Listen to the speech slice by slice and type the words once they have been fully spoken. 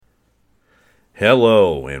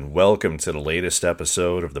Hello, and welcome to the latest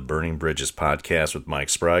episode of the Burning Bridges podcast with Mike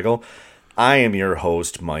Sprigle. I am your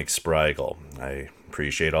host, Mike Sprigle. I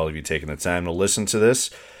appreciate all of you taking the time to listen to this.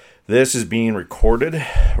 This is being recorded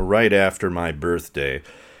right after my birthday,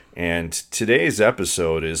 and today's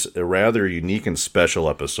episode is a rather unique and special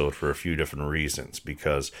episode for a few different reasons,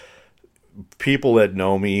 because people that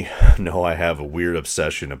know me know I have a weird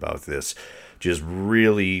obsession about this just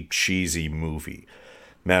really cheesy movie.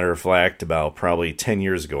 Matter of fact, about probably 10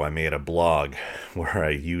 years ago, I made a blog where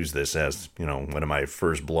I used this as, one of my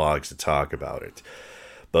first blogs to talk about it.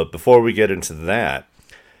 But before we get into that,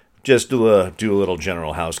 just do a little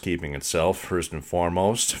general housekeeping itself. First and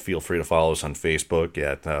foremost, feel free to follow us on Facebook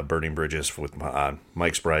at Burning Bridges with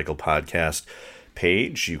Mike Sprigle podcast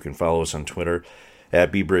page. You can follow us on Twitter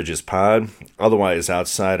at BBridgesPod. Otherwise,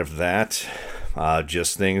 outside of that,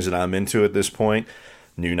 just things that I'm into at this point.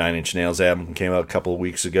 New Nine Inch Nails album came out a couple of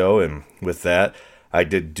weeks ago, and with that, I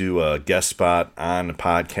did do a guest spot on the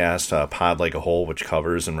podcast, Pod Like a Whole, which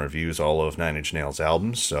covers and reviews all of Nine Inch Nails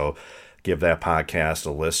albums, so give that podcast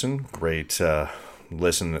a listen. Great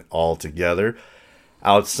listen all together.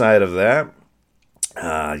 Outside of that,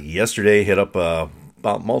 yesterday hit up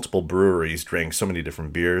about multiple breweries, drank so many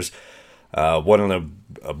different beers. One of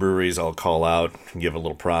the breweries I'll call out and give a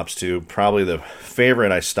little props to. Probably the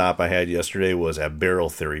favorite stop I had yesterday was at Barrel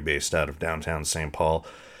Theory, based out of downtown St. Paul.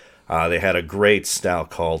 They had a great stout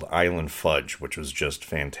called Island Fudge, which was just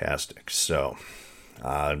fantastic. So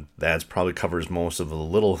that probably covers most of the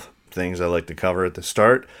little things I like to cover at the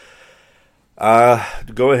start.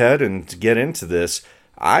 Go ahead and get into this.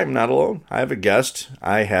 I'm not alone. I have a guest.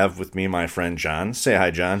 I have with me my friend John. Say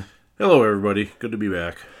hi, John. Hello, everybody. Good to be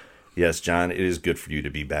back. Yes, John, it is good for you to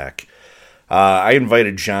be back. I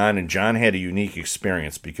invited John, and John had a unique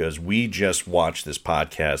experience because we just watched this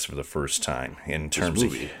podcast for the first time. In terms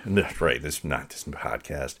of right, this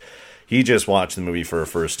podcast. He just watched the movie for the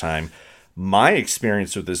first time. My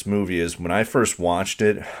experience with this movie is when I first watched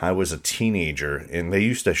it, I was a teenager, and they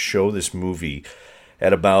used to show this movie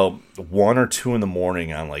at about 1 or 2 in the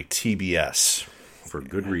morning on like TBS. For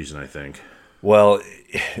good reason, I think. Well,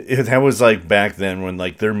 that was like back then when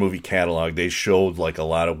like their movie catalog, they showed like a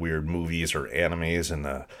lot of weird movies or animes in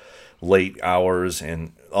the late hours,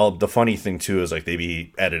 and all the funny thing too is like they'd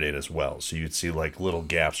be edited as well, so you'd see like little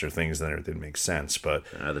gaps or things that didn't make sense. But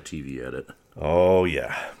the TV edit. Oh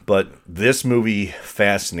yeah, but this movie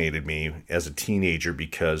fascinated me as a teenager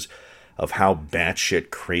because of how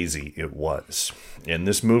batshit crazy it was. And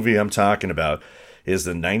this movie I'm talking about is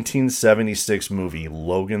the 1976 movie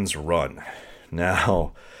Logan's Run.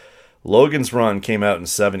 Now, Logan's Run came out in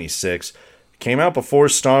 76. Came out before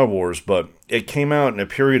Star Wars, but it came out in a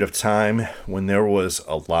period of time when there was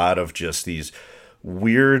a lot of just these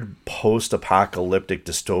weird post-apocalyptic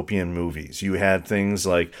dystopian movies. You had things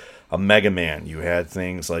like a Mega Man. You had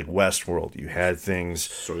things like Westworld. You had things...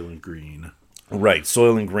 Soylent Green. Right,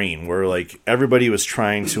 Soylent Green, where like everybody was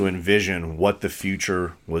trying to envision what the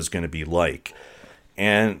future was going to be like.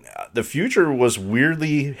 And the future was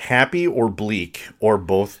weirdly happy or bleak, or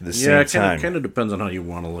both at the same time. Yeah, kind of depends on how you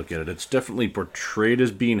want to look at it. It's definitely portrayed as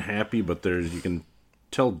being happy, but you can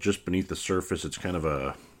tell just beneath the surface, it's kind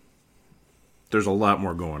of there's a lot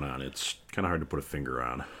more going on. It's kind of hard to put a finger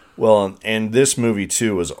on. Well, and this movie,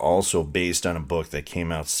 too, was also based on a book that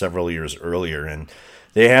came out several years earlier, and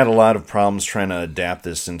they had a lot of problems trying to adapt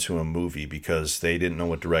this into a movie because they didn't know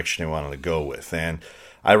what direction they wanted to go with. And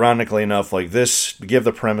ironically enough, like this, to give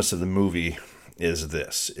the premise of the movie is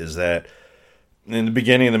that in the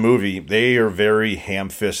beginning of the movie, they are very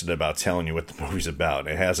ham-fisted about telling you what the movie's about.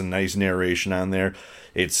 It has a nice narration on there.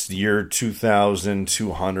 It's the year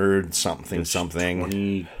 2200 something.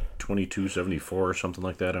 2274 or something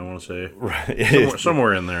like that, I want to say. Right.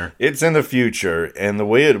 Somewhere in there. It's in the future, and the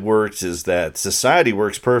way it works is that society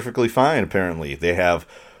works perfectly fine, apparently. They have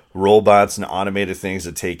robots and automated things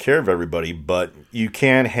that take care of everybody, but you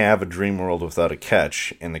can't have a dream world without a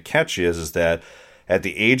catch. And the catch is that at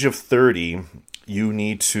the age of 30, you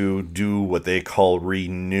need to do what they call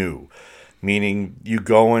renew, meaning you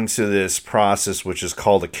go into this process which is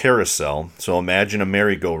called a carousel. So imagine a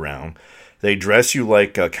merry-go-round. They dress you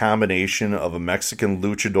like a combination of a Mexican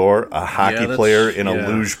luchador, a hockey player, and a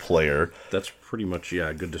luge player. That's pretty much,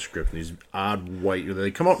 a good description. These odd white... They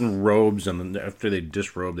come out in robes, and then after they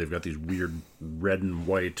disrobe, they've got these weird red and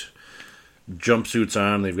white jumpsuits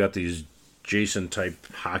on. They've got these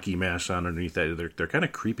Jason-type hockey masks on underneath that. They're kind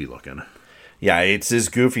of creepy looking. Yeah, it's this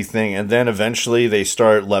goofy thing. And then eventually they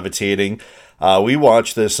start levitating. We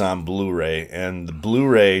watched this on Blu-ray, and the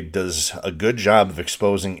Blu-ray does a good job of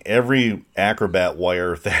exposing every acrobat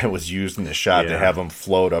wire that was used in the shot to have them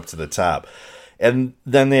float up to the top. and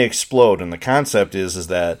then they explode. And the concept is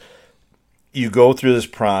that you go through this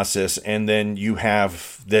process, and then you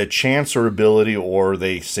have the chance or ability, or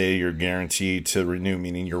they say you're guaranteed to renew,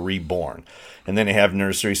 meaning you're reborn. And then they have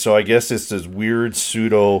nursery. So I guess it's this weird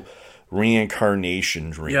pseudo reincarnation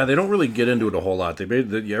dream. Yeah, they don't really get into it a whole lot.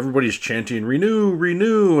 Everybody's chanting renew,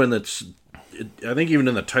 renew, and I think even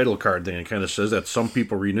in the title card thing, it kind of says that some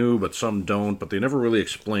people renew, but some don't. But they never really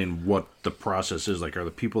explain what the process is. Like, are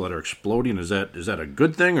the people that are exploding, is that a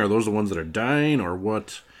good thing? Are those the ones that are dying, or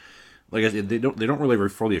what? Like, they don't really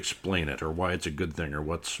fully explain it, or why it's a good thing, or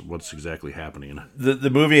what's exactly happening. The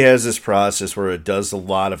movie has this process where it does a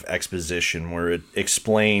lot of exposition, where it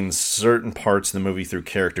explains certain parts of the movie through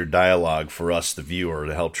character dialogue for us, the viewer,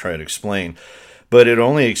 to help try to explain. But it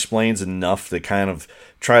only explains enough to kind of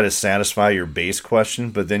try to satisfy your base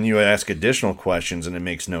question, but then you ask additional questions and it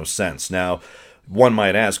makes no sense. Now, one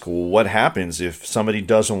might ask, well, what happens if somebody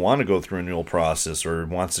doesn't want to go through a renewal process or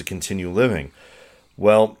wants to continue living?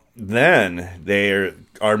 Well, then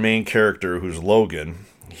our main character, who's Logan,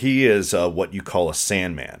 he is what you call a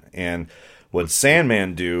Sandman. And what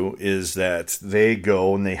Sandman do is that they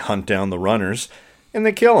go and they hunt down the runners and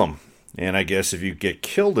they kill them. And I guess if you get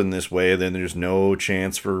killed in this way, then there's no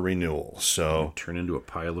chance for renewal. So turn into a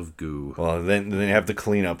pile of goo. Well, then they have the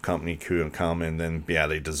cleanup company come, and then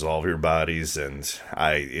they dissolve your bodies, and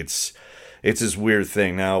it's this weird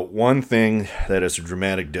thing. Now, one thing that is a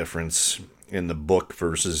dramatic difference in the book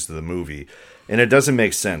versus the movie, and it doesn't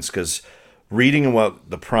make sense because reading what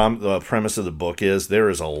the premise of the book is, there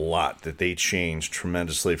is a lot that they changed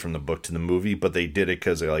tremendously from the book to the movie, but they did it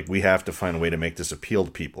because they're like, we have to find a way to make this appeal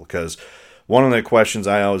to people. Because one of the questions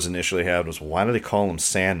I always initially had was, why do they call them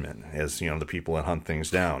Sandmen, as the people that hunt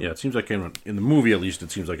things down? Yeah, it seems like in the movie, at least,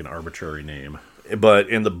 it seems like an arbitrary name. But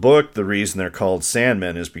in the book, the reason they're called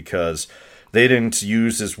Sandmen is because they didn't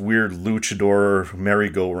use this weird luchador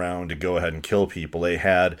merry-go-round to go ahead and kill people. They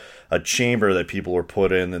had a chamber that people were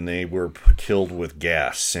put in, and they were killed with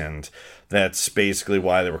gas. And that's basically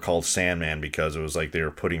why they were called Sandman, because it was like they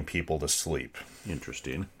were putting people to sleep.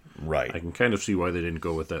 Interesting. Right. I can kind of see why they didn't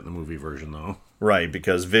go with that in the movie version, though. Right,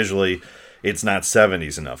 because visually, it's not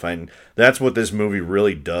 70s enough. And that's what this movie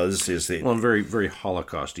really does. Well, and very, very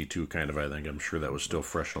Holocausty, too, kind of, I think. I'm sure that was still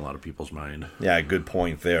fresh in a lot of people's mind. Yeah, good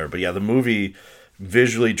point there. But yeah, the movie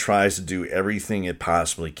visually tries to do everything it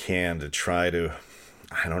possibly can to try to,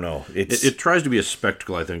 I don't know. It tries to be a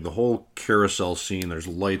spectacle, I think. The whole carousel scene, there's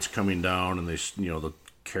lights coming down, and the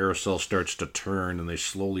carousel starts to turn, and they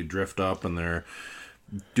slowly drift up, and they're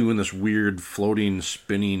doing this weird floating,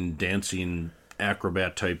 spinning, dancing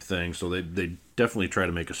acrobat type thing. So they definitely try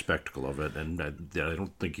to make a spectacle of it, and I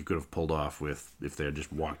don't think you could have pulled off if they had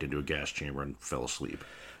just walked into a gas chamber and fell asleep.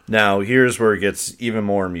 Now, here's where it gets even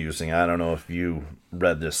more amusing. I don't know if you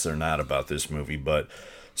read this or not about this movie, but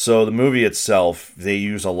so the movie itself, they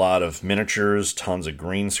use a lot of miniatures, tons of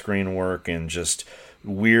green screen work, and just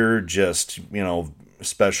weird,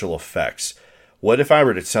 special effects. What if I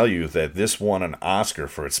were to tell you that this won an Oscar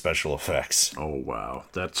for its special effects? Oh, wow.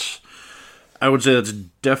 I would say that's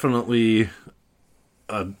definitely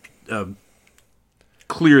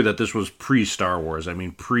clear that this was pre-Star Wars. I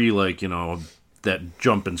mean, that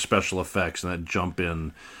jump in special effects and that jump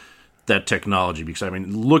in that technology. Because, I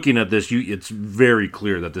mean, looking at this, it's very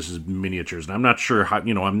clear that this is miniatures. And I'm not sure how,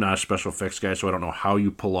 I'm not a special effects guy, so I don't know how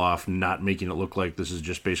you pull off not making it look like this is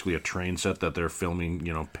just basically a train set that they're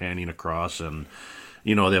filming, panning across. And,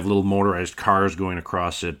 they have little motorized cars going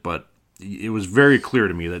across it. But it was very clear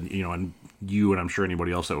to me that, and you and I'm sure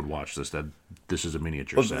anybody else that would watch this, that this is a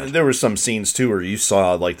miniature set. There were some scenes, too, where you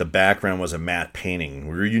saw, the background was a matte painting,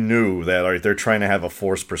 where you knew that they're trying to have a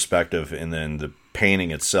forced perspective, and then the painting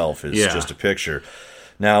itself is just a picture.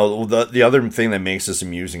 Now, the other thing that makes this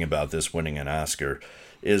amusing about this winning an Oscar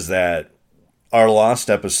is that our lost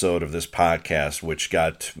episode of this podcast, which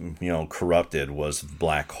got, corrupted, was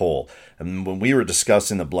Black Hole. And when we were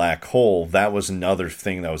discussing the Black Hole, that was another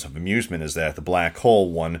thing that was of amusement, is that the Black Hole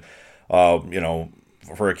won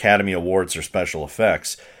for Academy Awards or special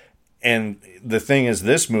effects. And the thing is,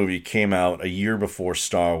 this movie came out a year before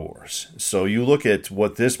Star Wars. So you look at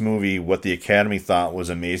what the Academy thought was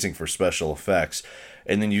amazing for special effects,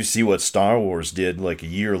 and then you see what Star Wars did a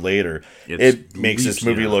year later. It makes this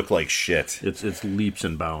movie look like shit. It's leaps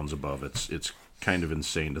and bounds above. It's kind of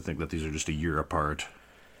insane to think that these are just a year apart.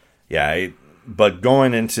 Yeah, but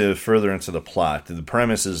going further into the plot, the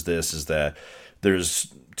premise is that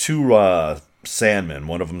there's two Sandmen.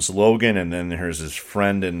 One of them's Logan, and then there's his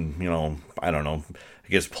friend and, I don't know, I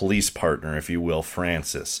guess police partner, if you will,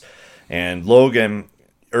 Francis. And Logan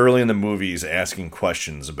early in the movie, he's asking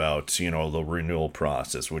questions about, you know, the renewal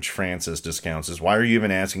process, which Francis discounts as, why are you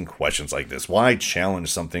even asking questions like this? Why challenge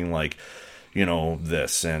something like, you know,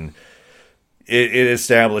 this? And it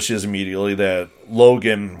establishes immediately that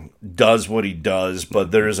Logan does what he does,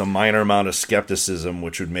 but there is a minor amount of skepticism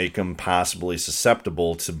which would make him possibly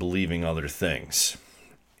susceptible to believing other things.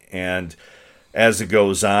 And as it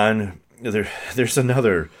goes on, there's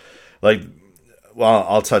another, like, well,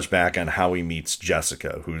 I'll touch back on how he meets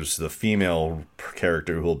Jessica, who's the female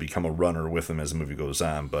character who will become a runner with him as the movie goes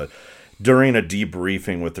on. But during a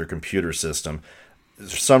debriefing with their computer system,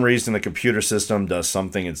 for some reason the computer system does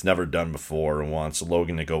something it's never done before and wants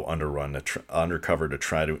Logan to go undercover to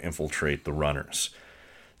try to infiltrate the runners.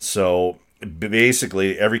 So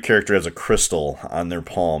basically every character has a crystal on their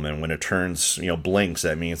palm, and when it turns, you know, blinks,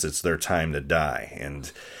 that means it's their time to die.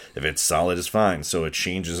 And if it's solid, it's fine. So it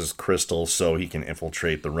changes his crystal so he can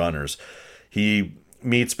infiltrate the runners. He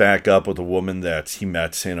meets back up with a woman that he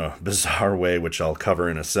met in a bizarre way, which I'll cover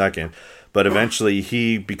in a second. But eventually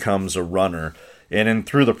he becomes a runner. And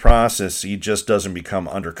through the process, he just doesn't become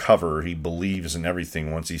undercover. He believes in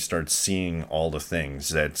everything once he starts seeing all the things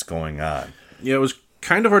that's going on. Yeah, it was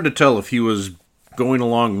kind of hard to tell if he was going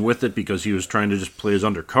along with it because he was trying to just play his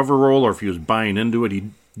undercover role or if he was buying into it. He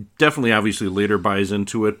definitely obviously later buys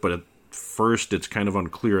into it, but at first it's kind of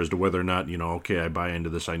unclear as to whether or not, you know, okay, I buy into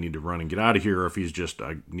this, I need to run and get out of here, or if he's just,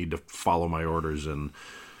 I need to follow my orders and,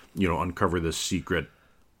 you know, uncover this secret,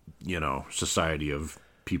 you know, society of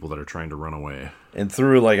people that are trying to run away. And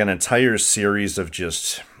through like an entire series of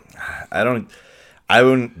just, I don't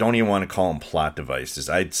even want to call them plot devices.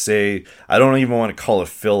 I'd say, I don't even want to call it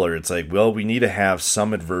filler. It's like, well, we need to have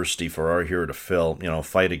some adversity for our hero to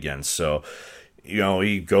fight against. So, you know,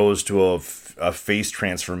 he goes to a face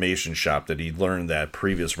transformation shop that he learned that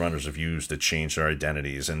previous runners have used to change their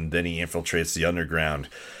identities. And then he infiltrates the underground.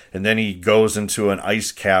 And then he goes into an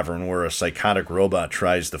ice cavern where a psychotic robot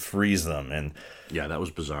tries to freeze them. And yeah, that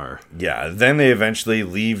was bizarre. Yeah, then they eventually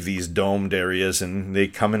leave these domed areas and they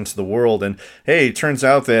come into the world. And hey, it turns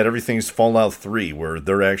out that everything's Fallout 3, where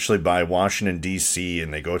they're actually by Washington, D.C.,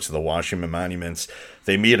 and they go to the Washington monuments.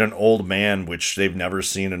 They meet an old man, which they've never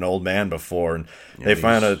seen an old man before. And they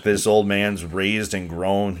find out this old man's raised and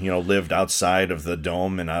grown, you know, lived outside of the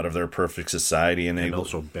dome and out of their perfect society. And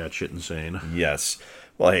also batshit insane. Yes.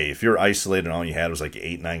 Well, hey, if you're isolated and all you had was like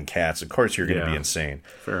 8-9 cats, of course you're going to be insane.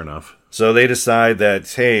 Fair enough. So they decide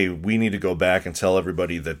that, hey, we need to go back and tell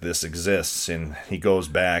everybody that this exists. And he goes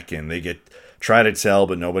back and they try to tell,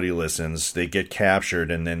 but nobody listens. They get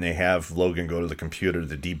captured, and then they have Logan go to the computer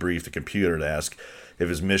to debrief the computer to ask if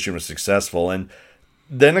his mission was successful. And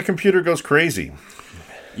then the computer goes crazy.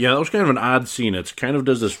 Yeah, that was kind of an odd scene. It kind of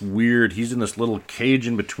does this weird, he's in this little cage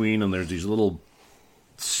in between, and there's these little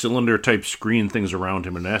cylinder-type screen things around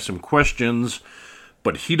him, and asks him questions,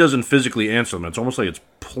 but he doesn't physically answer them. It's almost like it's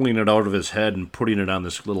pulling it out of his head and putting it on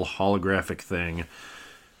this little holographic thing.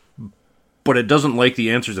 But it doesn't like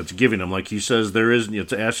the answers it's giving him. Like he says, there is,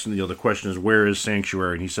 it's asking, the question is, where is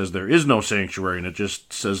Sanctuary? And he says, there is no Sanctuary. And it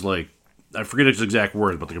just says, like, I forget his exact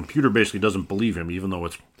words, but the computer basically doesn't believe him, even though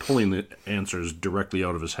it's pulling the answers directly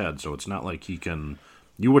out of his head. So it's not like he can,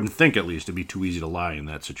 you wouldn't think at least it'd be too easy to lie in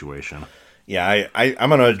that situation. Yeah, I'm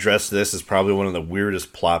going to address this as probably one of the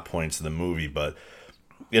weirdest plot points of the movie, but,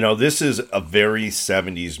 you know, this is a very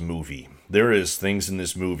 70s movie. There is things in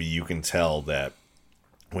this movie you can tell that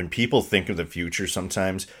when people think of the future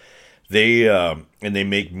sometimes, they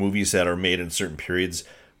make movies that are made in certain periods,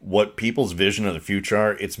 what people's vision of the future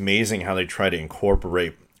are, it's amazing how they try to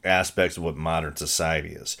incorporate aspects of what modern society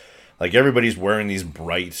is. Like, everybody's wearing these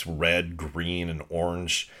bright red, green, and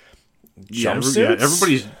orange jumpsuits.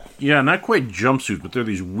 Everybody's, not quite jumpsuits, but they're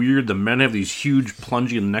these weird, the men have these huge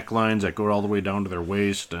plunging necklines that go all the way down to their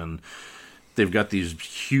waist, and they've got these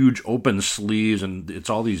huge open sleeves, and it's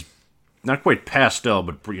all these, not quite pastel,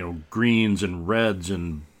 but, you know, greens and reds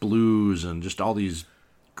and blues and just all these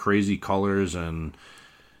crazy colors, and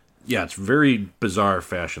yeah, it's very bizarre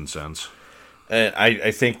fashion sense. And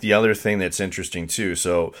I think the other thing that's interesting too,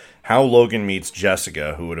 so how Logan meets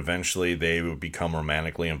Jessica, who they would become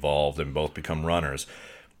romantically involved and both become runners,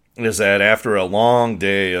 is that after a long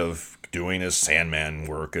day of doing his Sandman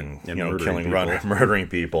work and murdering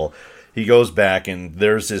people, he goes back and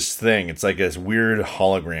there's this thing. It's like this weird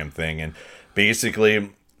hologram thing, and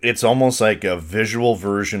basically it's almost like a visual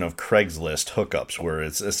version of Craigslist hookups, where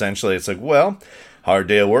it's essentially, it's like, well, hard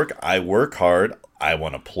day of work, I work hard, I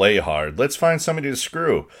want to play hard, let's find somebody to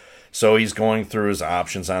screw. So he's going through his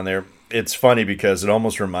options on there. It's funny because it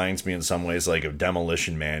almost reminds me in some ways like of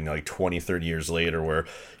Demolition Man, like 20, 30 years later, where,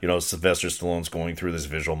 you know, Sylvester Stallone's going through this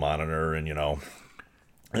visual monitor and, you know,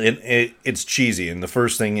 It's cheesy, and the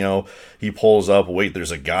first thing, he pulls up, wait,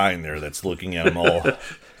 there's a guy in there that's looking at him all.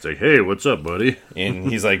 It's like, hey, what's up, buddy? And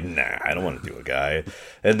he's like, nah, I don't want to do a guy.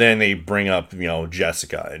 And then they bring up,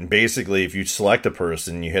 Jessica. And basically, if you select a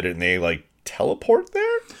person, you hit it, and they, like, teleport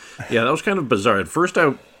there? Yeah, that was kind of bizarre. At first,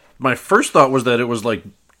 my first thought was that it was like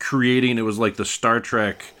it was like the Star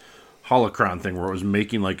Trek holocron thing where it was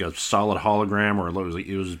making like a solid hologram, or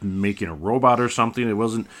it was making a robot or something. It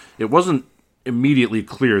wasn't immediately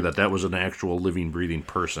clear that was an actual living, breathing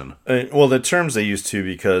person. Well, the terms they use too,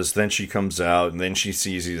 because then she comes out and then she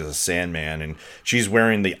sees he's a Sandman, and she's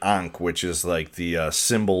wearing the Ankh, which is like the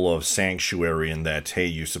symbol of sanctuary, and that, hey,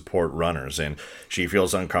 you support runners, and she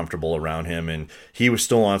feels uncomfortable around him, and he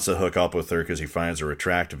still wants to hook up with her because he finds her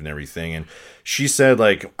attractive and everything. And she said,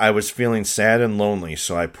 like, I was feeling sad and lonely,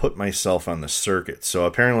 so I put myself on the circuit. So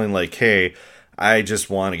apparently, like, hey, I just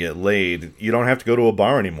want to get laid. You don't have to go to a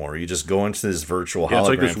bar anymore. You just go into this virtual hologram. It's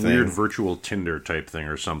like this thing. Weird virtual Tinder type thing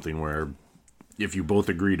or something where if you both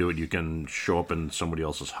agree to it, you can show up in somebody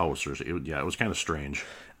else's house. It was kind of strange.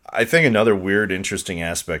 I think another weird, interesting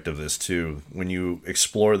aspect of this, too, when you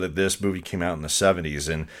explore that this movie came out in the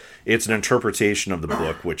 70s, and it's an interpretation of the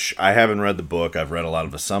book, which I haven't read the book. I've read a lot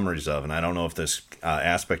of the summaries of, and I don't know if this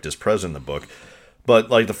aspect is present in the book.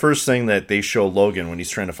 But, like, the first thing that they show Logan when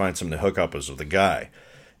he's trying to find something to hook up is with a guy.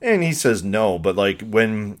 And he says no, but, like,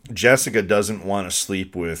 when Jessica doesn't want to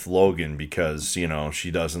sleep with Logan because,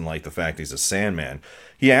 she doesn't like the fact he's a Sandman,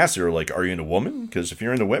 he asks her, like, are you into women? Because if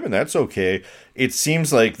you're into women, that's okay. It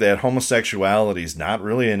seems like that homosexuality is not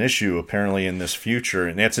really an issue, apparently, in this future.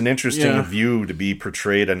 And that's an interesting view to be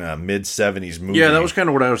portrayed in a mid-70s movie. Yeah, that was kind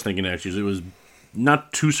of what I was thinking, actually. It was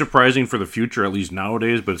not too surprising for the future, at least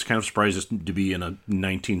nowadays, but it's kind of surprising to be in a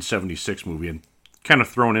 1976 movie and kind of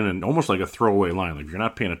thrown in and almost like a throwaway line. Like, if you're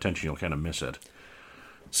not paying attention, you'll kind of miss it.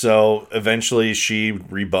 So eventually she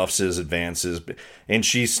rebuffs his advances, and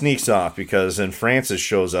she sneaks off because then Francis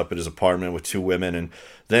shows up at his apartment with two women, and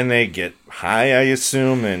then they get high, I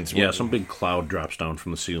assume. And yeah, some big cloud drops down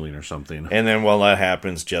from the ceiling or something. And then while that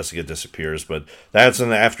happens, Jessica disappears. But that's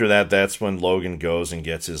when Logan goes and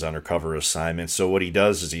gets his undercover assignment. So what he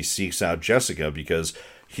does is he seeks out Jessica because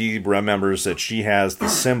he remembers that she has the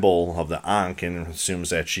symbol of the Ankh and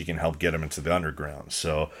assumes that she can help get him into the underground.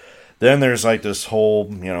 So then there's like this whole,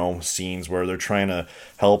 scenes where they're trying to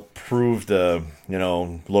help prove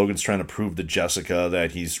Logan's trying to prove to Jessica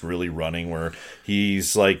that he's really running, where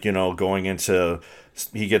he's like, going into,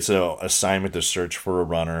 he gets an assignment to search for a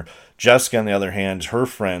runner. Jessica, on the other hand, her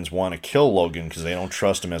friends want to kill Logan because they don't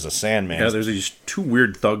trust him as a Sandman. Yeah, there's these two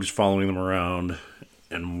weird thugs following them around,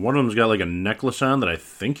 and one of them's got like a necklace on that I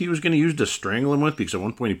think he was going to use to strangle him with, because at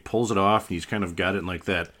one point he pulls it off and he's kind of got it in like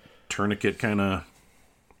that tourniquet kind of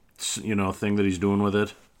thing that he's doing with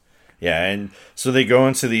it. Yeah, and so they go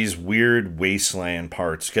into these weird wasteland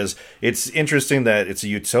parts, because it's interesting that it's a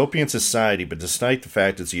utopian society, but despite the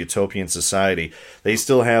fact it's a utopian society, they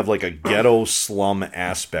still have like a ghetto slum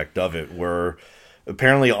aspect of it, where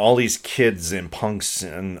apparently all these kids and punks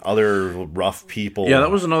and other rough people... Yeah,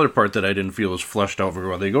 that was another part that I didn't feel was fleshed out very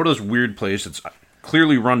well. They go to this weird place, it's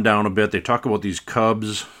clearly run down a bit, they talk about these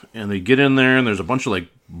cubs, and they get in there, and there's a bunch of like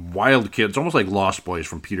wild kids, almost like Lost Boys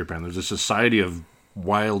from Peter Pan. There's a society of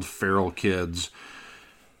wild feral kids,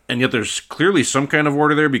 and yet there's clearly some kind of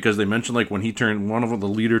order there, because they mentioned like when one of them, the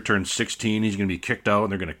leader turned 16, he's going to be kicked out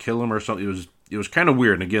and they're going to kill him or something. It was kind of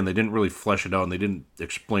weird, and again, they didn't really flesh it out and they didn't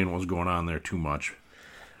explain what was going on there too much.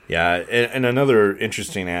 Yeah, and another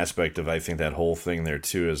interesting aspect of, I think, that whole thing there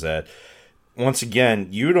too is that once again,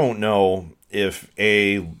 you don't know if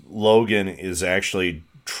Logan is actually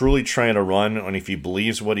truly trying to run, and if he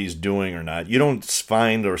believes what he's doing or not. You don't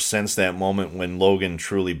find or sense that moment when Logan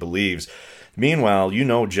truly believes. Meanwhile,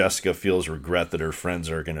 Jessica feels regret that her friends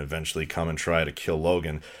are going to eventually come and try to kill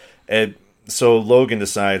Logan. And so Logan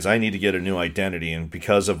decides, I need to get a new identity, and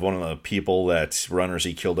because of one of the runners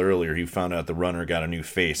he killed earlier, he found out the runner got a new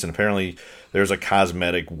face, and apparently there's a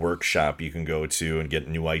cosmetic workshop you can go to and get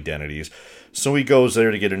new identities. So he goes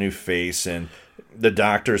there to get a new face, and the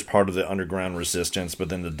doctor is part of the underground resistance, but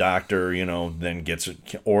then the doctor, then gets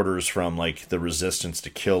orders from like the resistance to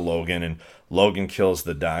kill Logan, and Logan kills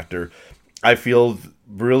the doctor. I feel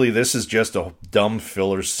really this is just a dumb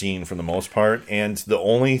filler scene for the most part, and the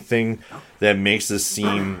only thing that makes this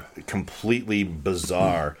scene completely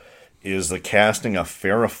bizarre is the casting of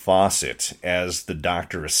Farrah Fawcett as the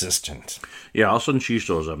doctor assistant. Yeah, all of a sudden she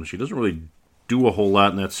shows up, and she doesn't really do a whole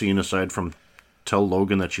lot in that scene aside from tell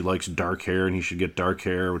Logan that she likes dark hair and he should get dark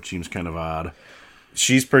hair, which seems kind of odd.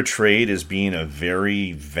 She's portrayed as being a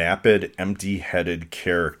very vapid, empty-headed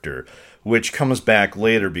character, which comes back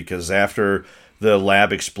later because after the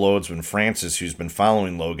lab explodes when Francis, who's been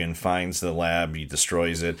following Logan, finds the lab. He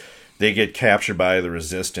destroys it. They get captured by the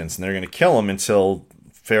Resistance, and they're going to kill him until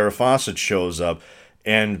Farrah Fawcett shows up.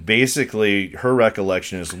 And basically, her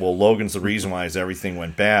recollection is, well, Logan's the reason why everything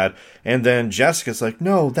went bad. And then Jessica's like,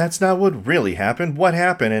 no, that's not what really happened. What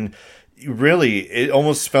happened? And really, it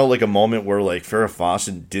almost felt like a moment where, like, Farrah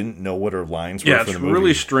Fawcett didn't know what her lines were for the movie. Yeah, it's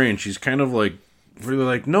really strange. She's kind of like, really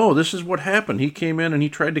like, no, this is what happened. He came in and he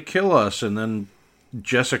tried to kill us. And then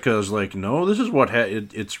Jessica's like, no, this is what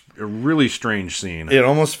it's a really strange scene. It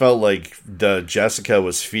almost felt like Jessica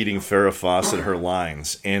was feeding Farrah Fawcett her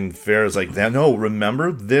lines, and Farrah's like, no,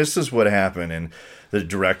 remember, this is what happened, and the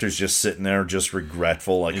director's just sitting there just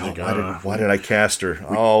regretful, like, why did I cast her?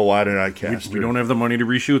 Why did I cast her? We don't have the money to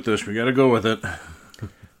reshoot this. We got to go with it.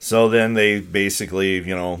 So then they basically,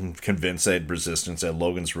 convince that Resistance that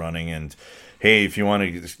Logan's running, and hey, if you want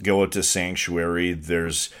to go to Sanctuary,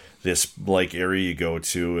 there's this area you go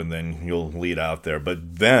to, and then you'll lead out there.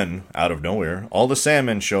 But then, out of nowhere, all the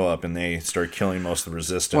Sandmen show up, and they start killing most of the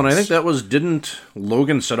Resistance. Well, and I think that was, didn't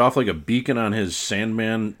Logan set off like a beacon on his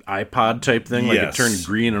Sandman iPod type thing? Like it turned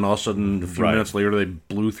green, and all of a sudden, a few minutes later, they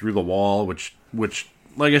blew through the wall, which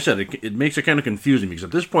like I said, it makes it kind of confusing, because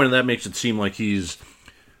at this point, that makes it seem like he's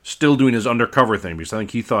still doing his undercover thing, because I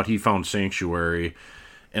think he thought he found Sanctuary,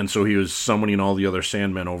 and so he was summoning all the other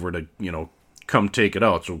Sandmen over to, come take it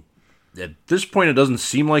out. So at this point, it doesn't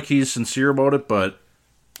seem like he's sincere about it, but,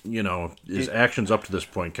 his actions up to this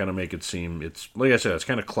point kind of make it seem, it's, like I said, it's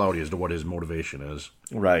kind of cloudy as to what his motivation is.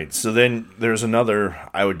 Right. So then there's another,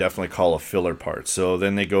 I would definitely call a filler part. So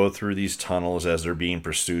then they go through these tunnels as they're being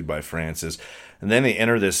pursued by Francis, and then they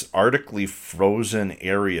enter this arctically frozen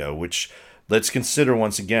area, which, let's consider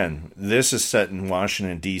once again, this is set in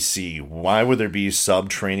Washington, D.C. Why would there be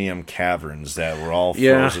subterranean caverns that were all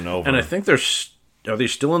frozen over? And I think are they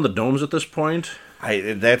still in the domes at this point?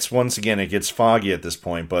 That's, once again, it gets foggy at this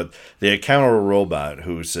point, but they encounter a robot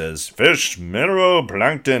who says, fish, mineral,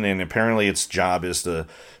 plankton, and apparently its job is to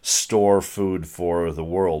store food for the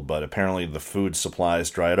world, but apparently the food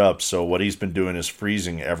supplies dried up, so what he's been doing is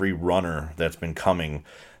freezing every runner that's been coming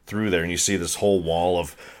through there, and you see this whole wall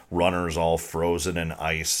of runners all frozen in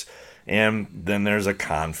ice. And then there's a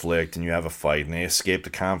conflict, and you have a fight, and they escape the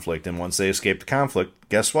conflict. And once they escape the conflict,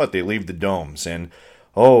 guess what? They leave the domes. And,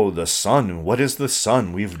 the sun. What is the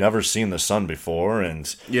sun? We've never seen the sun before.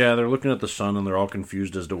 And yeah, they're looking at the sun, and they're all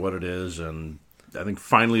confused as to what it is. And I think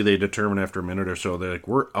finally they determine after a minute or so, they're like,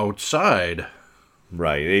 we're outside.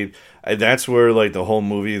 Right. That's where, the whole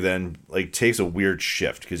movie then, takes a weird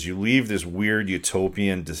shift. Because you leave this weird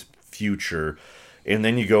utopian future, and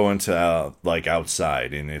then you go into,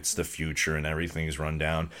 outside, and it's the future, and everything's run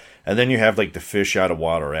down. And then you have, the fish out of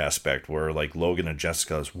water aspect, where, Logan and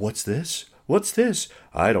Jessica goes, what's this? What's this?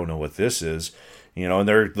 I don't know what this is. And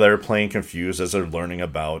they're playing confused as they're learning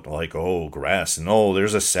about, grass, and,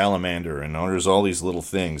 there's a salamander, and, there's all these little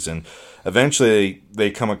things. And eventually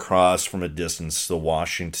they come across, from a distance, the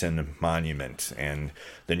Washington Monument. And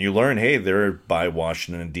then you learn, hey, they're by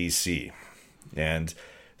Washington, D.C., and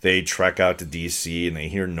they trek out to D.C. and they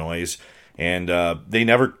hear noise, and they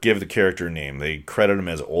never give the character a name. They credit him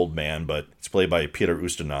as Old Man, but it's played by Peter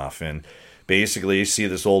Ustinov. And basically, you see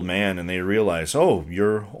this old man, and they realize,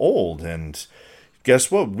 you're old, and guess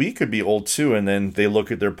what? We could be old too. And then they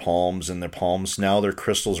look at their palms, and now their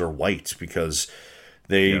crystals are white because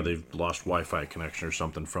they've lost Wi-Fi connection or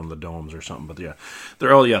something from the domes or something. But yeah,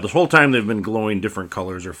 they're all this whole time they've been glowing different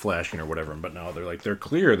colors or flashing or whatever. But now they're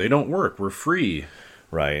clear. They don't work. We're free.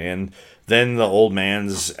 Right, and then the old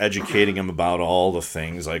man's educating him about all the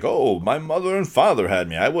things, my mother and father had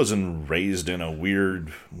me. I wasn't raised in a weird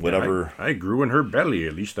whatever. Yeah, I grew in her belly,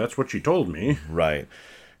 at least that's what she told me. Right.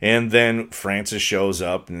 And then Francis shows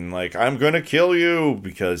up and I'm going to kill you,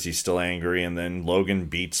 because he's still angry, and then Logan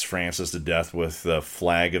beats Francis to death with the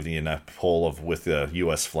flag of the pole with the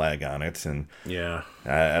U.S. flag on it. And yeah,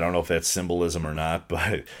 I don't know if that's symbolism or not,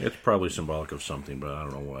 but it's probably symbolic of something, but I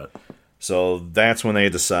don't know what. So that's when they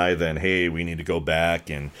decide then, hey, we need to go back.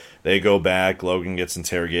 And they go back, Logan gets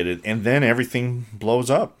interrogated, and then everything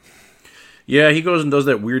blows up. Yeah, he goes and does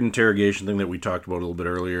that weird interrogation thing that we talked about a little bit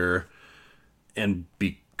earlier. And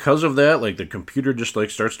because of that, the computer just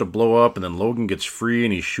starts to blow up, and then Logan gets free,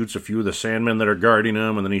 and he shoots a few of the Sandmen that are guarding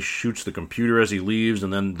him, and then he shoots the computer as he leaves,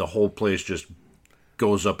 and then the whole place just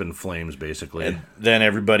goes up in flames, basically. And then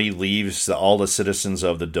everybody leaves, all the citizens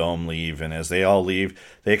of the dome leave, and as they all leave,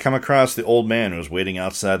 they come across the old man who was waiting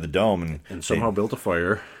outside the dome. And somehow built a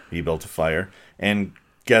fire. He built a fire. And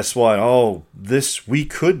guess what? We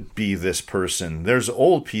could be this person. There's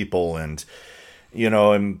old people, and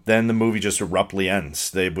And then the movie just abruptly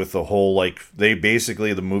ends. The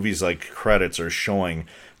movie's like credits are showing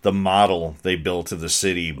the model they built of the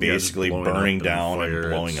city basically burning down and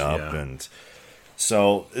blowing up. And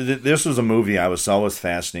so this was a movie I was always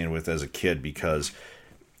fascinated with as a kid because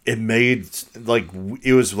it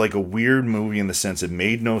was like a weird movie in the sense it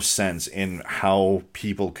made no sense in how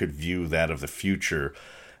people could view that of the future.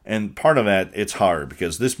 And part of that, it's hard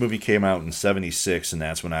because this movie came out in 1976 and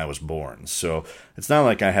that's when I was born. So it's not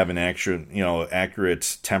like I have an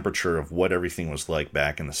accurate temperature of what everything was like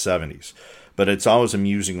back in the 70s. But it's always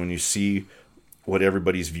amusing when you see what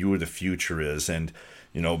everybody's view of the future is. And,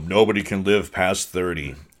 nobody can live past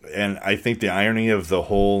 30. And I think the irony of the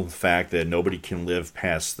whole fact that nobody can live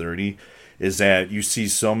past 30 is that you see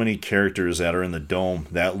so many characters that are in the dome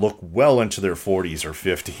that look well into their 40s or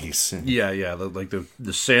 50s. Yeah.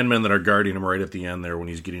 The Sandmen that are guarding him right at the end there when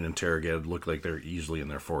he's getting interrogated look like they're easily in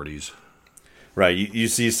their 40s. Right. You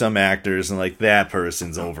see some actors and like, that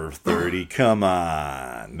person's over 30. Come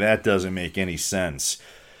on. That doesn't make any sense.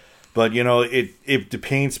 But, it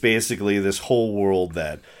paints basically this whole world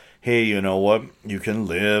that, hey, you know what? You can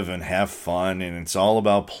live and have fun, and it's all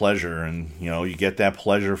about pleasure. And, you get that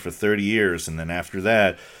pleasure for 30 years, and then after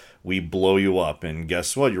that, we blow you up. And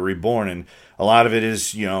guess what? You're reborn. And a lot of it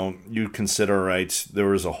is, you consider, right, there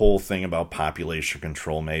was a whole thing about population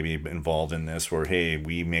control maybe involved in this where, hey,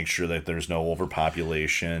 we make sure that there's no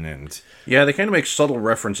overpopulation. And yeah, they kind of make subtle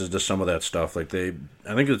references to some of that stuff. Like I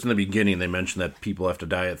think it's in the beginning, they mentioned that people have to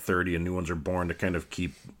die at 30 and new ones are born to kind of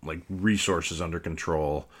keep like resources under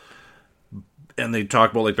control. And they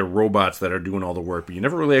talk about like the robots that are doing all the work, but you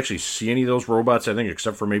never really actually see any of those robots, I think,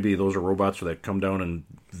 except for maybe those are robots that come down and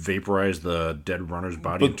vaporize the dead runner's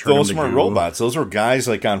body. But those weren't robots. Those were guys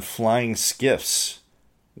like on flying skiffs.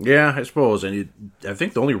 Yeah, I suppose. And I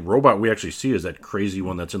think the only robot we actually see is that crazy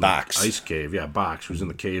one that's in Box. The ice cave. Yeah, Box, who's in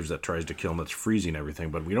the caves that tries to kill him, that's freezing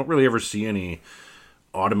everything. But we don't really ever see any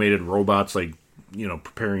automated robots like,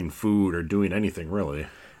 preparing food or doing anything really.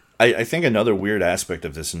 I think another weird aspect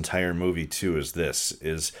of this entire movie, too, is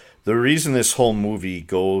the reason this whole movie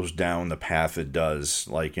goes down the path it does,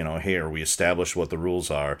 like, hey, we established what the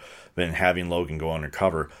rules are, then having Logan go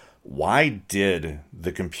undercover. Why did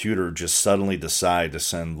the computer just suddenly decide to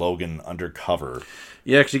send Logan undercover?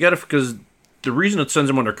 Yeah, because the reason it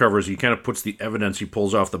sends him undercover is he kind of puts the evidence he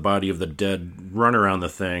pulls off the body of the dead runner on the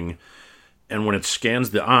thing, and when it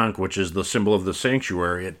scans the Ankh, which is the symbol of the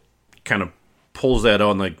sanctuary, it kind of pulls that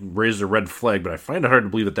out and like raises a red flag. But I find it hard to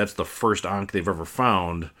believe that that's the first Ankh they've ever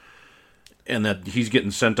found, and that he's getting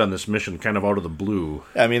sent on this mission kind of out of the blue.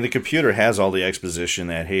 I mean, the computer has all the exposition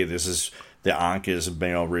that, hey, this is the Ankh is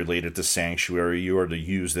related to Sanctuary. You are to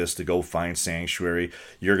use this to go find Sanctuary.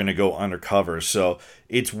 You're going to go undercover. So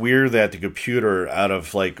it's weird that the computer, out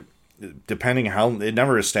of like, depending how, it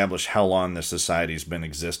never established how long the society's been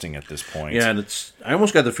existing at this point. Yeah, and I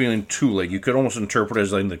almost got the feeling too, like you could almost interpret it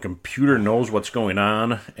as like the computer knows what's going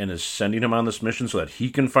on and is sending him on this mission so that he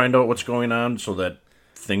can find out what's going on, so that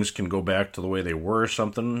things can go back to the way they were or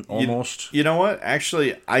something, almost. You know what?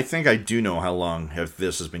 Actually, I think I do know how long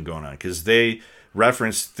this has been going on, because they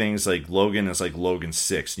reference things like Logan is like Logan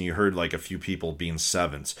 6, and you heard like a few people being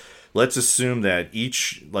 7s. Let's assume that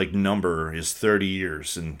each like number is 30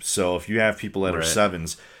 years, and so if you have people that are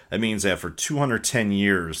 7s, that means that for 210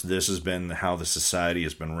 years, this has been how the society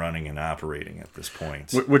has been running and operating at this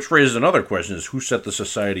point. Which raises another question: is who set the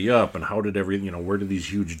society up, and how did where did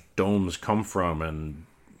these huge domes come from, and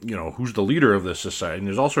who's the leader of this society? And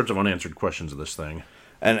there's all sorts of unanswered questions of this thing.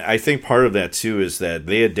 And I think part of that too is that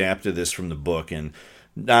they adapted this from the book, and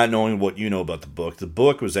not knowing what you know about the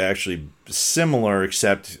book was actually similar,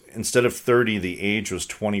 except instead of 30, the age was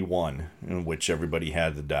 21, in which everybody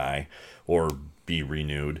had to die or be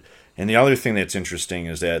renewed. And the other thing that's interesting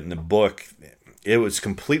is that in the book, it was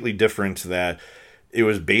completely different, that it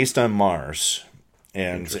was based on Mars.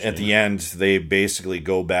 And at the end, they basically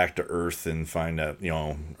go back to Earth and find out,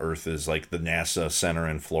 Earth is like the NASA center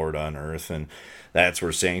in Florida on Earth, and that's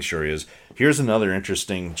where Sanctuary is. Here's another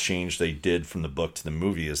interesting change they did from the book to the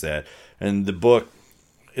movie, is that in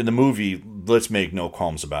the movie, let's make no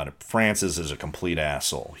qualms about it, Francis is a complete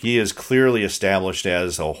asshole. He is clearly established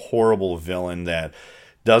as a horrible villain that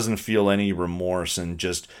doesn't feel any remorse and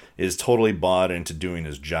just is totally bought into doing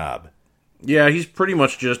his job. Yeah, he's pretty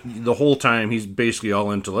much just, the whole time, he's basically all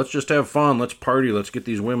into, let's just have fun, let's party, let's get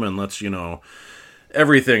these women, let's,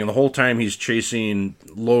 everything. And the whole time he's chasing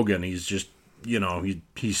Logan, he's just,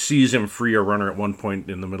 he sees him free a runner at one point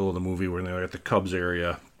in the middle of the movie when they're at the Cubs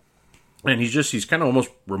area. And he's kind of almost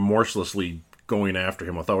remorselessly going after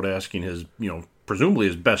him without asking his, presumably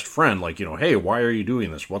his best friend, like, hey, why are you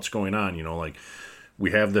doing this? What's going on? Like,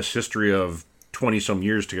 we have this history of 20-some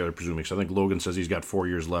years together, presumably, because I think Logan says he's got 4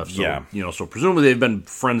 years left. So, yeah. So presumably they've been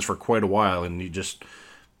friends for quite a while, and he just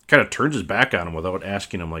kind of turns his back on him without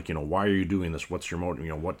asking him, like, why are you doing this? What's your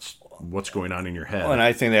motive? What's going on in your head? Well, and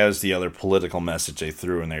I think that was the other political message they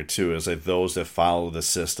threw in there, too, is that those that follow the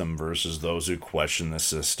system versus those who question the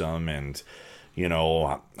system, and,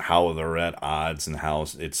 how they're at odds and how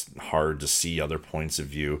it's hard to see other points of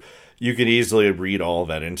view. You could easily read all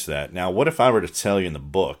that into that. Now, what if I were to tell you in the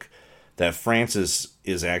book that Francis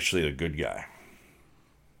is actually a good guy?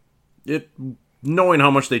 Knowing how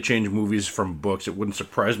much they change movies from books, it wouldn't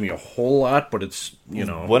surprise me a whole lot, but it's,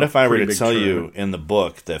 What if I were to tell you in the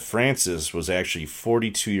book that Francis was actually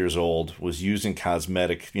 42 years old, was using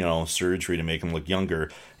cosmetic, surgery to make him look younger,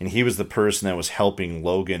 and he was the person that was helping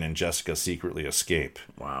Logan and Jessica secretly escape?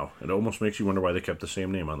 Wow. It almost makes you wonder why they kept the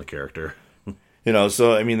same name on the character.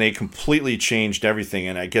 So, I mean, they completely changed everything,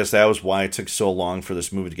 and I guess that was why it took so long for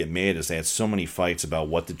this movie to get made, is they had so many fights about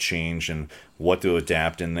what to change and what to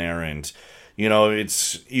adapt in there, and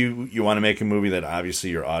it's you want to make a movie that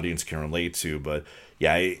obviously your audience can relate to, but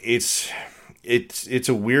yeah, it's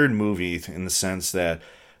a weird movie in the sense that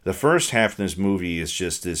the first half of this movie is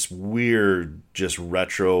just this weird, just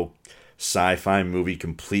retro sci-fi movie,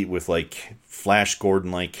 complete with like Flash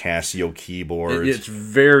Gordon like Casio keyboards. It's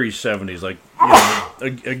very 70s. Like,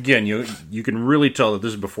 again, you can really tell that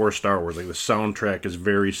this is before Star Wars. Like, the soundtrack is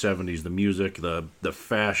very 70s. The music, the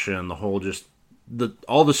fashion, the whole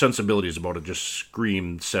all the sensibilities about it just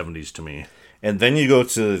scream 70s to me. And then you go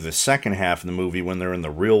to the second half of the movie when they're in the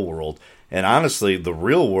real world, and honestly, the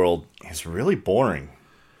real world is really boring.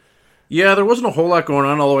 Yeah, there wasn't a whole lot going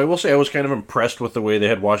on, although I will say I was kind of impressed with the way they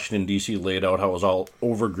had Washington, D.C. laid out, how it was all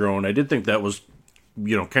overgrown. I did think that was,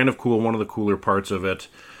 kind of cool, one of the cooler parts of it.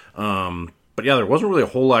 But yeah, there wasn't really a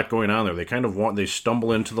whole lot going on there. They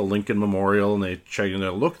stumble into the Lincoln Memorial and they check in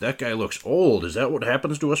there. Look, that guy looks old. Is that what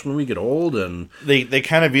happens to us when we get old? And they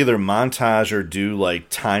kind of either montage or do like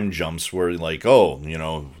time jumps where like, oh,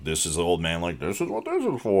 this is the old man, like this is what this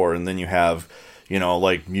is for, and then you have,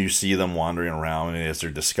 like you see them wandering around as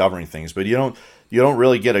they're discovering things, but you don't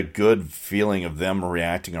really get a good feeling of them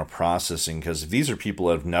reacting or processing, because these are people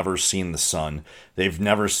that have never seen the sun. They've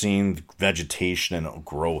never seen vegetation and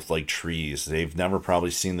growth like trees. They've never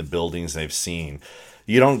probably seen the buildings they've seen.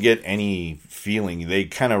 You don't get any feeling. They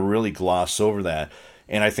kind of really gloss over that.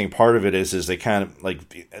 And I think part of it is they kind of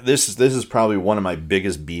like this is probably one of my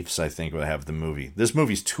biggest beefs I think I have with the movie. This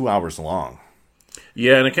movie's 2 hours long.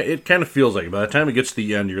 Yeah, and it kind of feels like it. By the time it gets to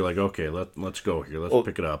the end, you're like, okay, let's go here. Let's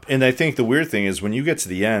pick it up. And I think the weird thing is when you get to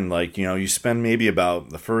the end, like, you spend maybe about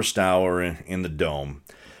the first hour in the dome.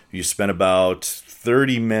 You spend about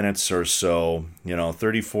 30 minutes or so,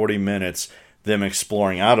 30, 40 minutes, them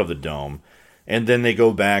exploring out of the dome. And then they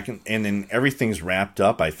go back, and then everything's wrapped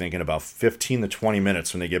up, I think, in about 15 to 20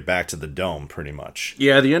 minutes when they get back to the dome, pretty much.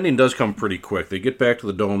 Yeah, the ending does come pretty quick. They get back to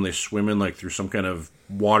the dome, they swim in, like, through some kind of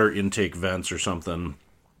water intake vents or something,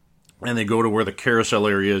 and they go to where the carousel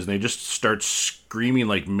area is, and they just start screaming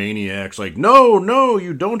like maniacs, like, no,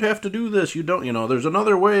 you don't have to do this, you don't, there's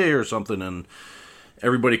another way, or something, and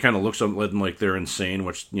everybody kind of looks at them like they're insane,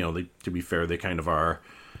 which, to be fair, they kind of are.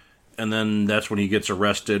 And then that's when he gets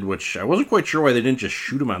arrested, which I wasn't quite sure why they didn't just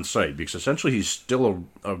shoot him on sight, because essentially he's still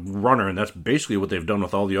a runner, and that's basically what they've done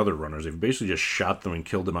with all the other runners. They've basically just shot them and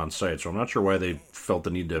killed them on sight, so I'm not sure why they felt the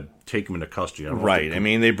need to take him into custody. Right. I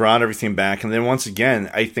mean, they brought everything back, and then once again,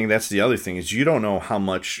 I think that's the other thing, is you don't know how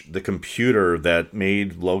much the computer that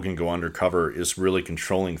made Logan go undercover is really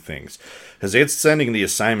controlling things. Because it's sending the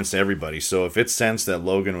assignments to everybody, so if it sensed that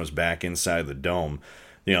Logan was back inside the dome,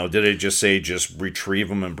 did it just say just retrieve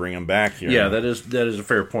him and bring him back here? Yeah, that is a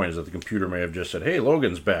fair point, is that the computer may have just said, hey,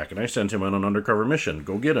 Logan's back, and I sent him on an undercover mission.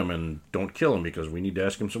 Go get him, and don't kill him, because we need to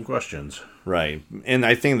ask him some questions. Right. And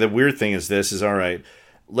I think the weird thing is all right,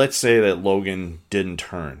 let's say that Logan didn't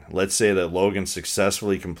turn. Let's say that Logan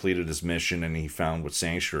successfully completed his mission and he found what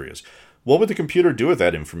Sanctuary is. What would the computer do with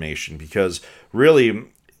that information? Because really,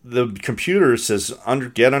 the computer says,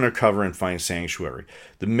 get undercover and find Sanctuary.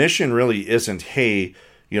 The mission really isn't, hey,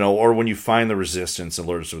 or when you find the Resistance,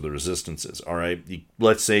 alerts of the Resistances, all right?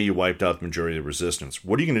 Let's say you wiped out the majority of the Resistance.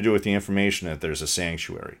 What are you going to do with the information that there's a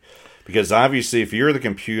Sanctuary? Because obviously, if you're the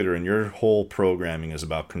computer and your whole programming is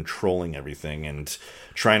about controlling everything and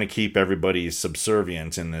trying to keep everybody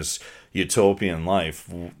subservient in this utopian life,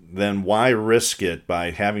 then why risk it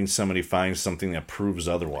by having somebody find something that proves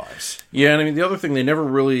otherwise? Yeah, and I mean, the other thing, they never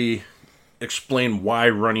really explain why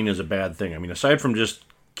running is a bad thing. I mean, aside from just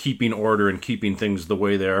keeping order and keeping things the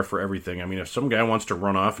way they are for everything. I mean, if some guy wants to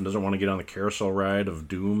run off and doesn't want to get on the carousel ride of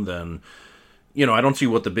doom, then, I don't see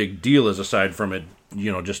what the big deal is aside from it,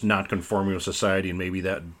 just not conforming with society, and maybe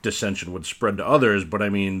that dissension would spread to others. But I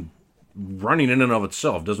mean, running in and of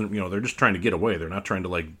itself doesn't, they're just trying to get away. They're not trying to,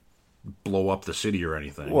 like, blow up the city or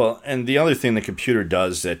anything. Well, and the other thing the computer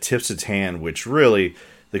does that tips its hand, which really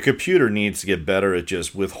the computer needs to get better at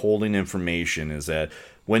just withholding information, is that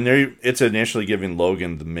when it's initially giving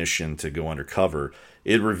Logan the mission to go undercover,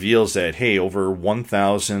 it reveals that, hey, over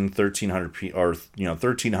 1,300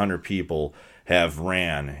 1,300 people have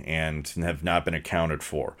ran and have not been accounted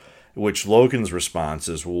for. Which Logan's response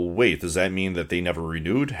is, well, wait, does that mean that they never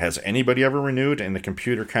renewed? Has anybody ever renewed? And the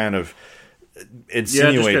computer kind of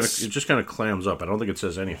insinuates... it just kind of clams up. I don't think it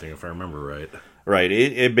says anything, if I remember right. Right.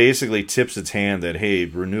 It basically tips its hand that, hey,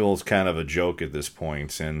 renewal's kind of a joke at this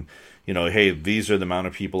point. And, hey, these are the amount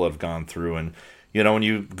of people that have gone through. And, when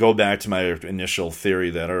you go back to my initial theory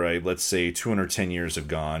that, all right, let's say 210 years have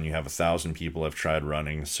gone, you have 1,000 people have tried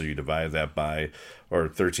running, so you divide that by, or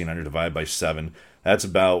 1,300 divided by 7, that's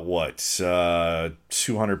about,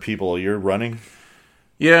 200 people a year running?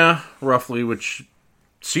 Yeah, roughly, which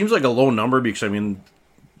seems like a low number because, I mean,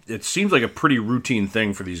 it seems like a pretty routine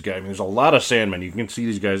thing for these guys. I mean, there's a lot of Sandmen. You can see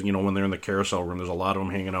these guys, when they're in the carousel room, there's a lot of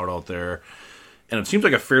them hanging out there. And it seems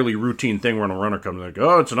like a fairly routine thing when a runner comes, like,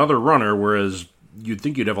 oh, it's another runner, whereas you'd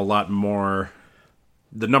think you'd have a lot more...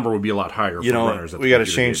 The number would be a lot higher for runners. We got to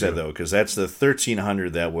change that, though, because that's the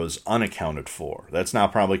 1,300 that was unaccounted for. That's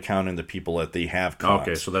not probably counting the people that they have caught.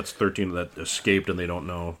 Okay, so that's 13 that escaped and they don't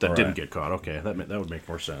know, that didn't get caught. Okay, that would make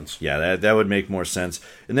more sense. Yeah, that would make more sense.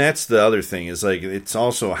 And that's the other thing, is like, it's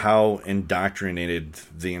also how indoctrinated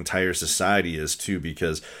the entire society is, too,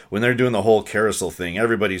 because when they're doing the whole carousel thing,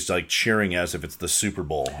 everybody's like cheering as if it's the Super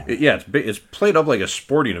Bowl. It's played up like a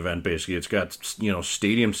sporting event, basically. It's got,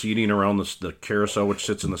 stadium seating around the carousel, which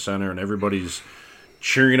sits in the center, and everybody's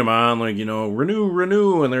cheering them on, like,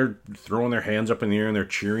 renew, and they're throwing their hands up in the air and they're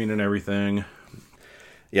cheering and everything.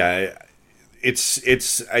 Yeah,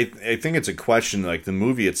 I think it's a question, like the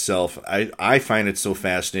movie itself, I find it so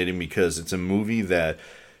fascinating because it's a movie that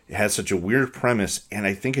has such a weird premise, and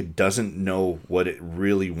I think it doesn't know what it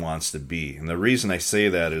really wants to be. And the reason I say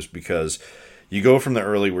that is because you go from the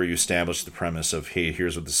early where you establish the premise of, hey,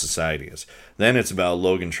 here's what the society is. Then it's about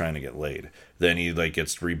Logan trying to get laid. Then he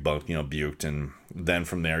gets buked, and then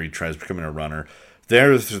from there he tries becoming a runner.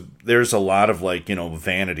 There's a lot of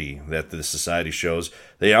vanity that the society shows.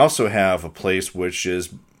 They also have a place which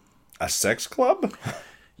is a sex club.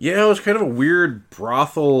 Yeah, it was kind of a weird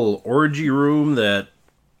brothel orgy room that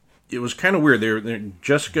it was kind of weird.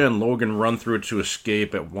 Jessica and Logan run through it to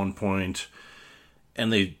escape at one point.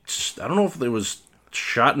 And I don't know if it was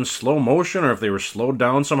shot in slow motion or if they were slowed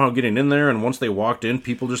down somehow getting in there. And once they walked in,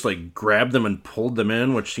 people just grabbed them and pulled them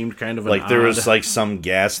in, which seemed kind of there was some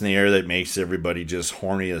gas in the air that makes everybody just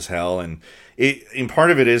horny as hell. And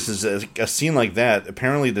part of it is a scene like that.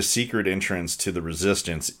 Apparently, the secret entrance to the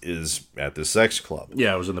Resistance is at the sex club.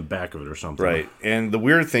 Yeah, it was in the back of it or something. Right. And the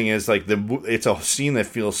weird thing is, it's a scene that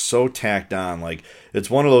feels so tacked on. It's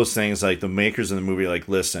one of those things, the makers of the movie,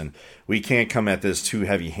 listen, we can't come at this too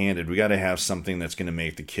heavy-handed. We got to have something that's going to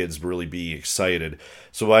make the kids really be excited.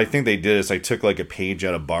 So what I think they did is I took a page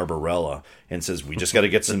out of Barbarella and says, we just got to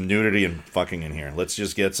get some nudity and fucking in here. Let's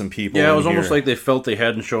just get some people in here. Yeah, it was almost like they felt they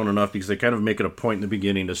hadn't shown enough because they kind of make it a point in the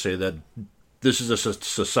beginning to say that this is a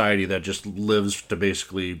society that just lives to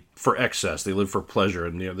basically for excess. They live for pleasure.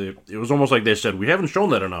 And it was almost like they said, we haven't shown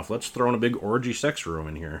that enough. Let's throw in a big orgy sex room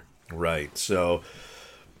in here. Right. So,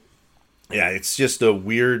 yeah, it's just a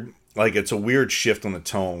weird... it's a weird shift on the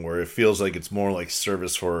tone where it feels like it's more like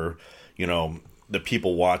service for, the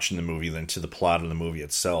people watching the movie than to the plot of the movie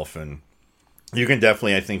itself. And you can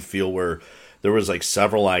definitely, I think, feel where there was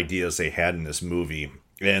several ideas they had in this movie,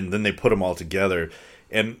 and then they put them all together.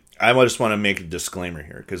 And I just want to make a disclaimer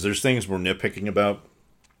here, because there's things we're nitpicking about.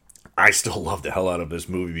 I still love the hell out of this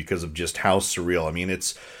movie because of just how surreal. I mean,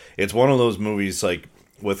 it's one of those movies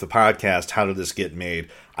with the podcast, How Did This Get Made?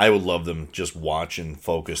 I would love them just watch and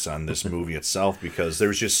focus on this movie itself because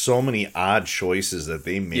there's just so many odd choices that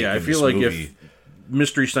they make. Yeah, I feel like if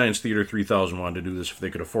Mystery Science Theater 3000 wanted to do this, if they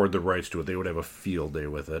could afford the rights to it, they would have a field day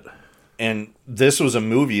with it. And this was a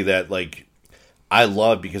movie that I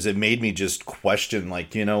loved because it made me just question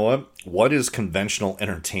what is conventional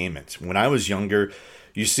entertainment? When I was younger,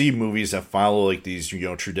 you see movies that follow these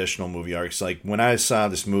traditional movie arcs. When I saw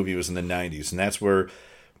this movie, it was in the 90s, and that's where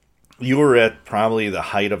you were at probably the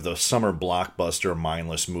height of the summer blockbuster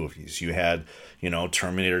mindless movies. You had,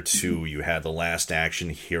 Terminator 2, you had The Last Action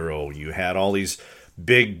Hero, you had all these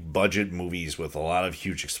big budget movies with a lot of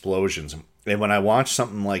huge explosions. And when I watched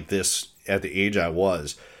something like this at the age I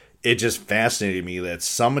was, it just fascinated me that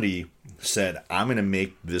somebody said, I'm going to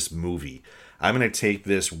make this movie. I'm going to take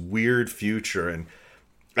this weird future. And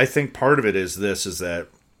I think part of it is that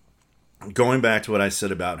going back to what I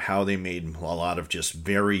said about how they made a lot of just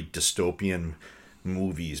very dystopian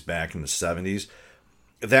movies back in the 70s,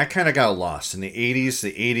 that kind of got lost. In the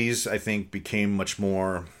 80s, I think, became much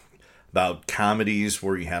more about comedies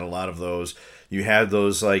where you had a lot of those. You had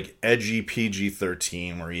those like edgy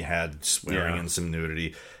PG-13 where you had swearing and some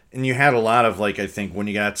nudity. And you had a lot of, like, I think when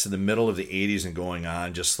you got to the middle of the 80s and going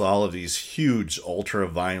on, just all of these huge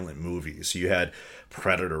ultra-violent movies. You had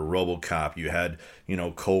Predator, RoboCop, you had,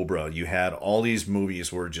 Cobra. You had all these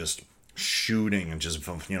movies where just shooting and just,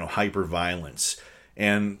 hyper-violence.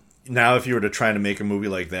 And now if you were to try to make a movie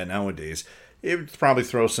like that nowadays, it would probably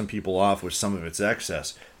throw some people off with some of its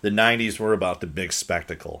excess. The 90s were about the big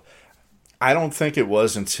spectacle. I don't think it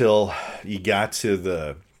was until you got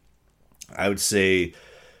to I would say,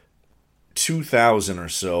 2000 or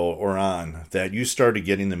so or on that you started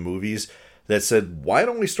getting the movies that said, why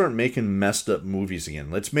don't we start making messed up movies again?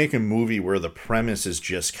 Let's make a movie where the premise is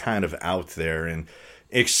just kind of out there and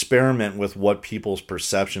experiment with what people's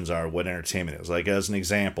perceptions are, what entertainment is. Like, as an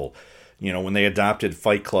example, when they adopted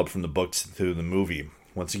Fight Club from the books to the movie,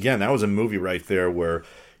 once again, that was a movie right there where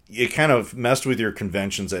it kind of messed with your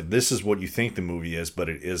conventions that this is what you think the movie is, but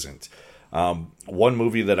it isn't. One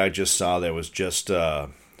movie that I just saw that was just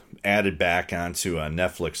added back onto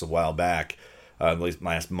Netflix a while back, at least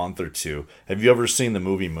last month or two. Have you ever seen the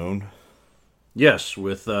movie Moon? Yes,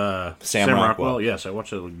 with Sam Rockwell. Yes, I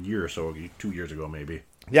watched it a year or so, 2 years ago maybe.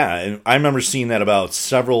 Yeah, and I remember seeing that about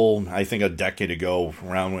I think a decade ago,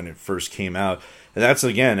 around when it first came out. And that's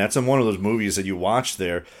one of those movies that you watch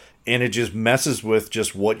there, and it just messes with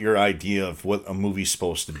just what your idea of what a movie's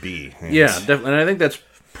supposed to be. And definitely. And I think that's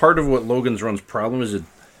part of what Logan's Run's problem is. It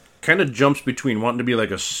kind of jumps between wanting to be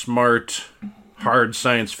like a smart, hard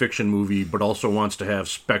science fiction movie, but also wants to have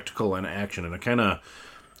spectacle and action. And it kind of,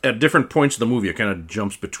 at different points of the movie, it kind of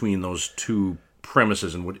jumps between those two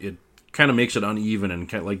premises, and it kind of makes it uneven, and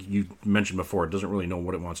kind of, like you mentioned before, it doesn't really know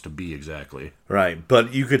what it wants to be exactly. Right,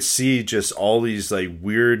 but you could see just all these like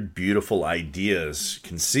weird, beautiful ideas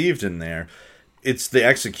conceived in there. It's the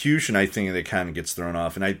execution, I think, that kind of gets thrown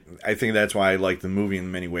off. And I think that's why I like the movie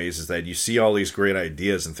in many ways, is that you see all these great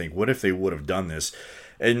ideas and think, what if they would have done this?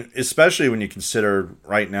 And especially when you consider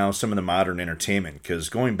right now some of the modern entertainment. Because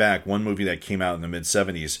going back, one movie that came out in the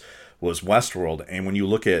mid-'70s was Westworld. And when you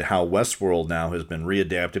look at how Westworld now has been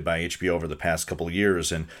readapted by HBO over the past couple of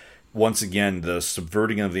years, and once again, the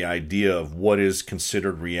subverting of the idea of what is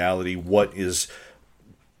considered reality, what is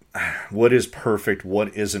perfect,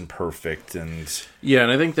 what isn't perfect. And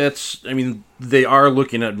I think they are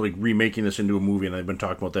looking at like remaking this into a movie, and they've been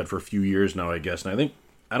talking about that for a few years now, I guess. And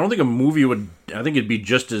I don't think a movie I think it'd be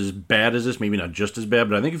just as bad as this, maybe not just as bad,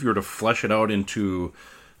 but I think if you were to flesh it out into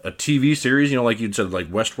a TV series, like you'd said, like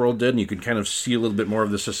Westworld did, and you could kind of see a little bit more of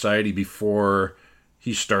the society before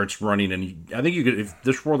he starts running. And I think you could, if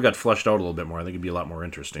this world got fleshed out a little bit more, I think it'd be a lot more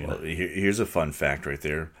interesting. Well, here's a fun fact right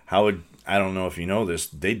there. I don't know if you know this,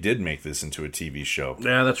 they did make this into a TV show.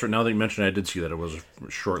 Yeah, that's right. Now that you mentioned it, I did see that it was a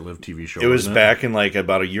short-lived TV show. It was back in like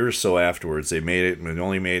about a year or so afterwards. They made it, and it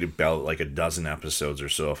only made about like a dozen episodes or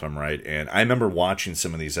so, if I'm right. And I remember watching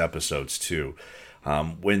some of these episodes too.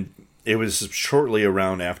 When it was shortly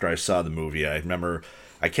around after I saw the movie, I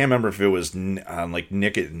can't remember if it was on like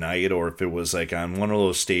Nick at Night or if it was like on one of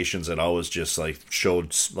those stations that always just like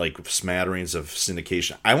showed like smatterings of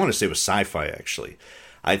syndication. I want to say it was Sci-Fi, actually.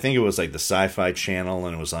 I think it was like the Sci-Fi channel,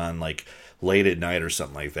 and it was on like late at night or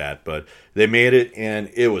something like that. But they made it,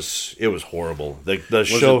 and it was horrible. The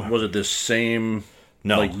show was it the same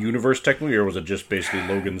like universe technically, or was it just basically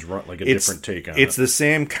Logan's Run, like a different take on it? It's the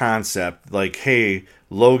same concept. Like, hey,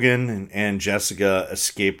 Logan and Jessica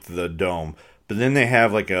escaped the dome, but then they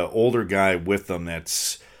have like an older guy with them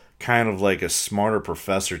that's kind of like a smarter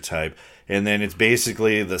professor type, and then it's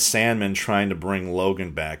basically the Sandman trying to bring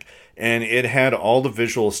Logan back. And it had all the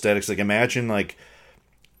visual aesthetics. Like, imagine like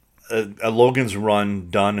a Logan's Run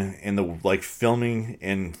done in the like filming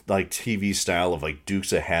in like TV style of like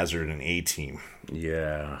Dukes of Hazzard and A-Team.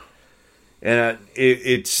 Yeah, and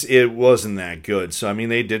it wasn't that good. So I mean,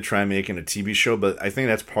 they did try making a TV show, but I think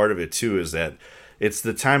that's part of it too. Is that it's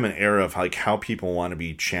the time and era of like how people want to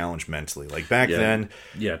be challenged mentally. Like back then,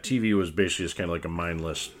 TV was basically just kind of like a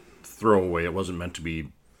mindless throwaway. It wasn't meant to be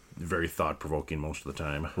very thought-provoking most of the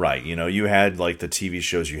time. Right. You had like the TV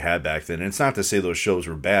shows you had back then. And it's not to say those shows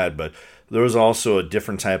were bad, but there was also a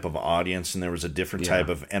different type of audience, and there was a different type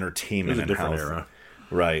of entertainment. It was a different era.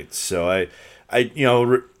 Right. So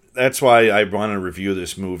that's why I want to review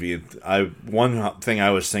this movie. One thing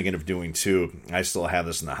I was thinking of doing too. I still have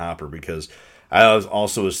this in the hopper because I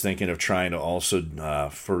was thinking of trying to also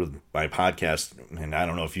for my podcast. And I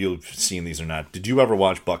don't know if you've seen these or not. Did you ever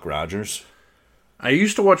watch Buck Rogers? I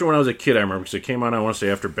used to watch it when I was a kid. I remember because it came on. I want to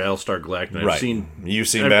say after Battlestar Galactica. Right. You've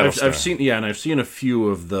seen Battlestar. I've seen and I've seen a few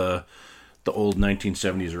of the old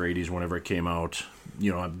 1970s or 80s whenever it came out.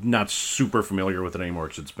 I'm not super familiar with it anymore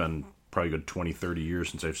because it's been probably a good 20, 30 years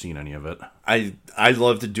since I've seen any of it. I'd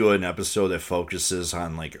love to do an episode that focuses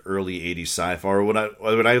on like early 80s sci-fi, or what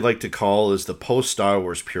I like to call is the post-Star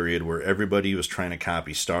Wars period where everybody was trying to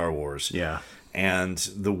copy Star Wars. Yeah. And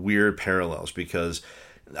the weird parallels, because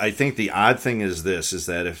I think the odd thing is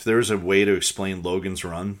that if there's a way to explain Logan's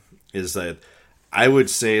Run, is that I would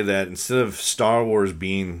say that instead of Star Wars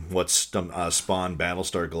being what spawned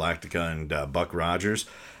Battlestar Galactica and Buck Rogers,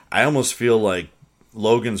 I almost feel like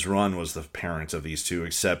Logan's Run was the parent of these two,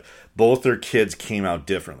 except both their kids came out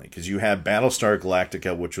differently. Because you had Battlestar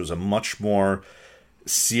Galactica, which was a much more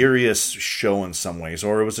serious show in some ways,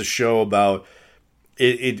 or it was a show about...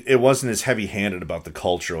 It wasn't as heavy-handed about the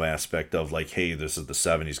cultural aspect of, like, hey, this is the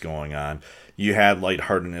 70s going on. You had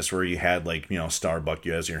lightheartedness where you had, like, Starbuck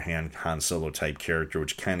as your Han Solo type character,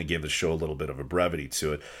 which kind of gave the show a little bit of a brevity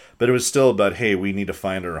to it. But it was still about, hey, we need to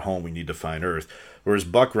find our home, we need to find Earth. Whereas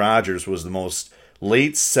Buck Rogers was the most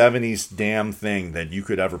late 70s damn thing that you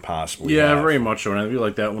could ever possibly have. Very much so. And I feel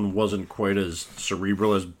like that one wasn't quite as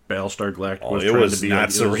cerebral as Battlestar Galactica was. It was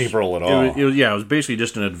not cerebral at all. It was basically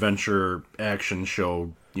just an adventure action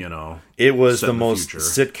show, It was the most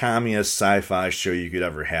sitcom-iest sci-fi show you could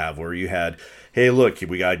ever have, where you had, hey, look,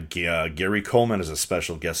 we got Gary Coleman as a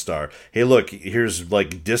special guest star. Hey, look, here's,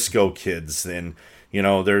 like, disco kids, and...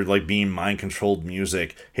 they're like being mind-controlled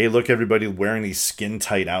music. Hey, look, everybody wearing these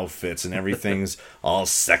skin-tight outfits and everything's all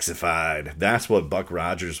sexified. That's what Buck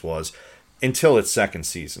Rogers was until its second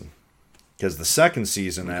season. Because the second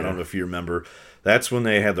season, I don't know if you remember, that's when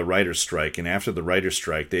they had the writer's strike. And after the writer's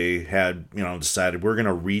strike, they had, decided we're going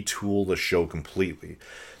to retool the show completely.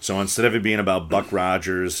 So instead of it being about Buck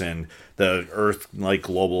Rogers and the Earth, like,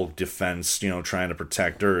 global defense, trying to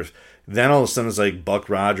protect Earth, then all of a sudden it's like Buck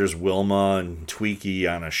Rogers, Wilma, and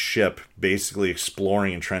Tweaky on a ship, basically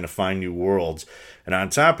exploring and trying to find new worlds. And on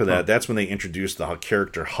top of that, that's when they introduced the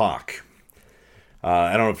character Hawk.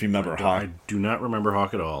 I don't know if you remember Hawk. I do not remember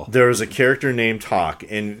Hawk at all. There was a character named Hawk,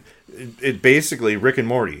 and it basically, Rick and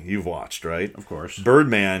Morty, you've watched, right? Of course.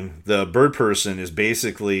 Birdman, the bird person, is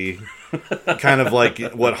basically kind of like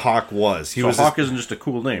what Hawk was. Hawk isn't just a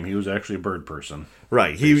cool name. He was actually a bird person.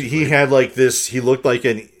 Right. He had like this, he looked like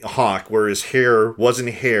a hawk where his hair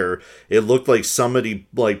wasn't hair. It looked like somebody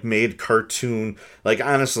like made cartoon, like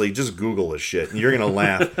honestly, just Google this shit and you're going to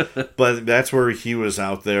laugh. But that's where he was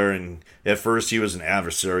out there, and at first he was an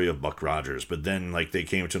adversary of Buck Rogers, but then like they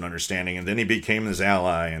came to an understanding, and then he became his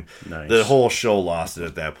ally, and the whole show lost it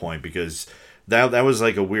at that point, because that was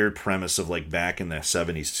like a weird premise of like back in the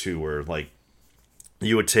 70s too, where like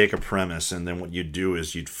you would take a premise and then what you'd do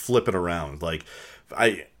is you'd flip it around. Like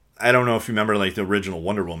I don't know if you remember like the original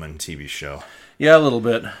Wonder Woman TV show. Yeah, a little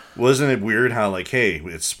bit. Wasn't it weird how like, hey,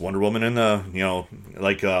 it's Wonder Woman in the,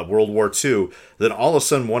 World War II. Then all of a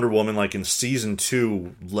sudden Wonder Woman, like in season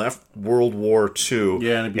 2, left World War II.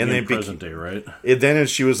 Yeah, and it became present day, right? Then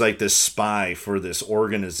she was like this spy for this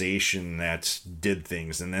organization that did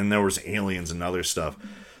things. And then there was aliens and other stuff.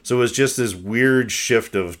 So it was just this weird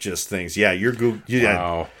shift of just things. Yeah, you're Google.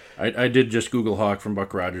 Wow. I did just Google Hawk from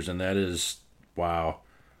Buck Rogers, and that is, wow.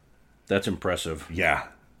 That's impressive. Yeah.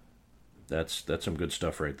 That's some good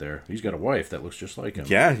stuff right there. He's got a wife that looks just like him.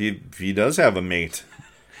 Yeah, he does have a mate.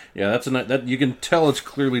 Yeah, that you can tell it's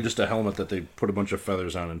clearly just a helmet that they put a bunch of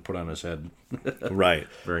feathers on and put on his head. Right.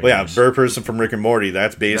 Very well, nice. Yeah, bird person from Rick and Morty.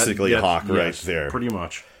 That's basically Hawk right there. Pretty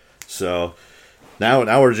much. So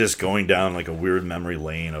now we're just going down like a weird memory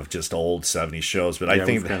lane of just old 70s shows. But I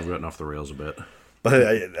think we've kind of gotten off the rails a bit.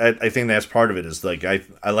 But I think that's part of it. Is like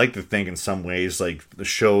I like to think in some ways like the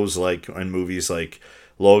shows like and movies like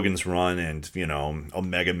Logan's Run and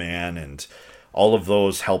Omega Man and all of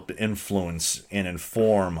those help influence and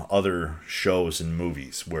inform other shows and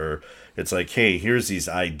movies where it's like, hey, here's these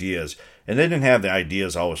ideas, and they didn't have the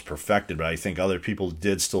ideas always perfected, but I think other people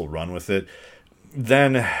did still run with it.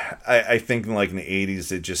 Then I think like in the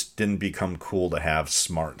 80s it just didn't become cool to have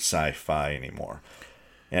smart sci-fi anymore.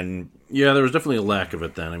 And yeah, there was definitely a lack of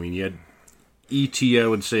it then. I mean, you had E.T., I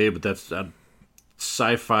would say, but that's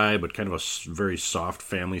sci-fi, but kind of a very soft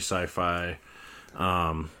family sci-fi.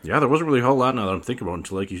 Yeah, there wasn't really a whole lot now that I'm thinking about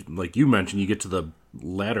until like you mentioned, you get to the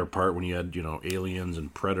latter part when you had, Aliens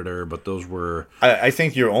and Predator, but those were... I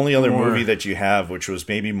think your only other more... movie that you have, which was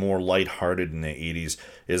maybe more lighthearted in the 80s,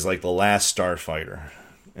 is like The Last Starfighter,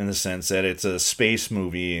 in the sense that it's a space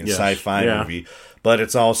movie and sci-fi movie, but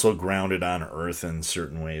it's also grounded on Earth in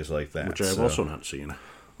certain ways like that. Which I've also not seen.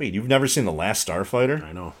 Wait, you've never seen The Last Starfighter?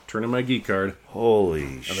 I know. Turn in my geek card.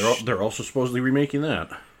 Holy shit. And they're also supposedly remaking that.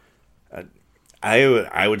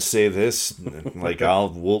 I would say this, like all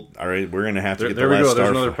right, we're gonna have to get there The we Last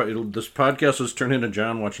go. There's Starfighter. another. This podcast has turned into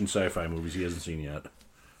John watching sci-fi movies he hasn't seen yet,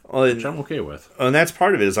 Well, which I'm okay with. And that's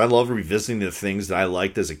part of it. Is I love revisiting the things that I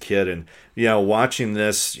liked as a kid, and watching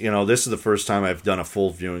this. This is the first time I've done a full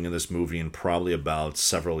viewing of this movie in probably about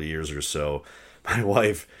several years or so. My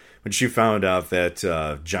wife, when she found out that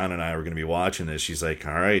John and I were going to be watching this, she's like,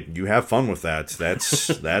 "All right, you have fun with that. That's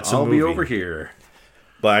I'll a movie. be over here."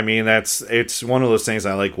 But I mean, it's one of those things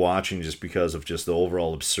I like watching just because of just the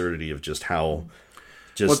overall absurdity of just how.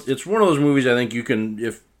 Well, it's one of those movies I think you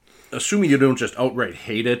can, assuming you don't just outright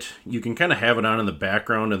hate it, you can kind of have it on in the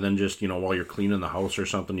background, and then just while you're cleaning the house or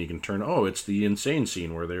something, you can turn. Oh, it's the insane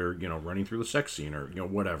scene where they're running through the sex scene or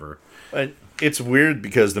whatever. But it's weird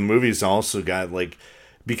because the movie's also got like,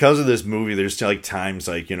 because of this movie, there's like times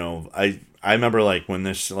like I remember like when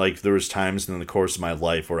there was times in the course of my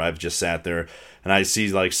life where I've just sat there and I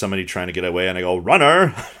see like somebody trying to get away and I go,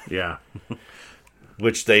 "Runner!" Yeah.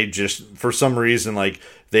 Which they just, for some reason, like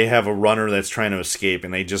they have a runner that's trying to escape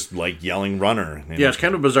and they just like yelling "Runner." Yeah, it's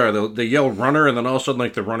kind of bizarre. They yell "Runner" and then all of a sudden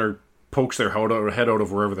like the runner pokes their head out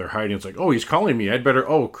of wherever they're hiding. It's like, oh, he's calling me. I'd better.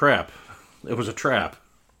 Oh, crap! It was a trap.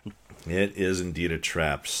 It is indeed a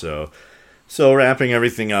trap. So wrapping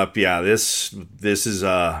everything up, yeah, this is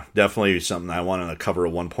definitely something I wanted to cover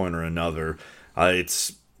at one point or another.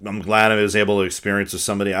 I'm glad I was able to experience with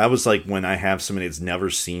somebody. I was like, when I have somebody that's never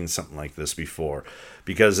seen something like this before,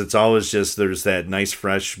 because it's always just, there's that nice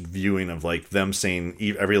fresh viewing of like them saying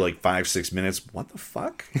every like 5-6 minutes, "What the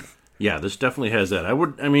fuck?" Yeah, this definitely has that.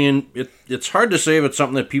 It's hard to say if it's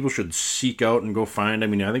something that people should seek out and go find. I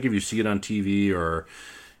mean, I think if you see it on TV or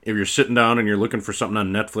if you're sitting down and you're looking for something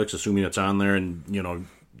on Netflix, assuming it's on there, and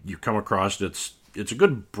you come across it, it's a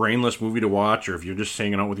good brainless movie to watch. Or if you're just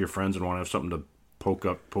hanging out with your friends and want to have something to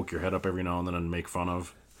poke your head up every now and then and make fun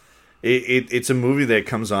of. It's a movie that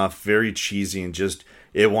comes off very cheesy and just,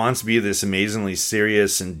 it wants to be this amazingly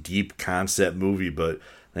serious and deep concept movie, but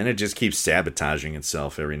then it just keeps sabotaging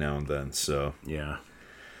itself every now and then. So yeah.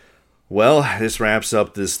 Well, this wraps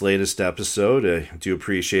up this latest episode. I do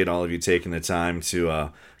appreciate all of you taking the time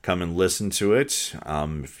to come and listen to it.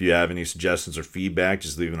 If you have any suggestions or feedback,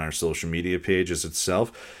 just leave it on our social media pages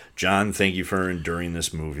itself. John, thank you for enduring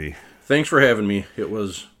this movie. Thanks for having me. It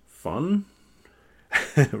was fun.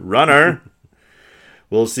 Runner.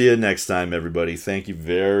 We'll see you next time, everybody. Thank you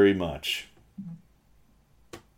very much.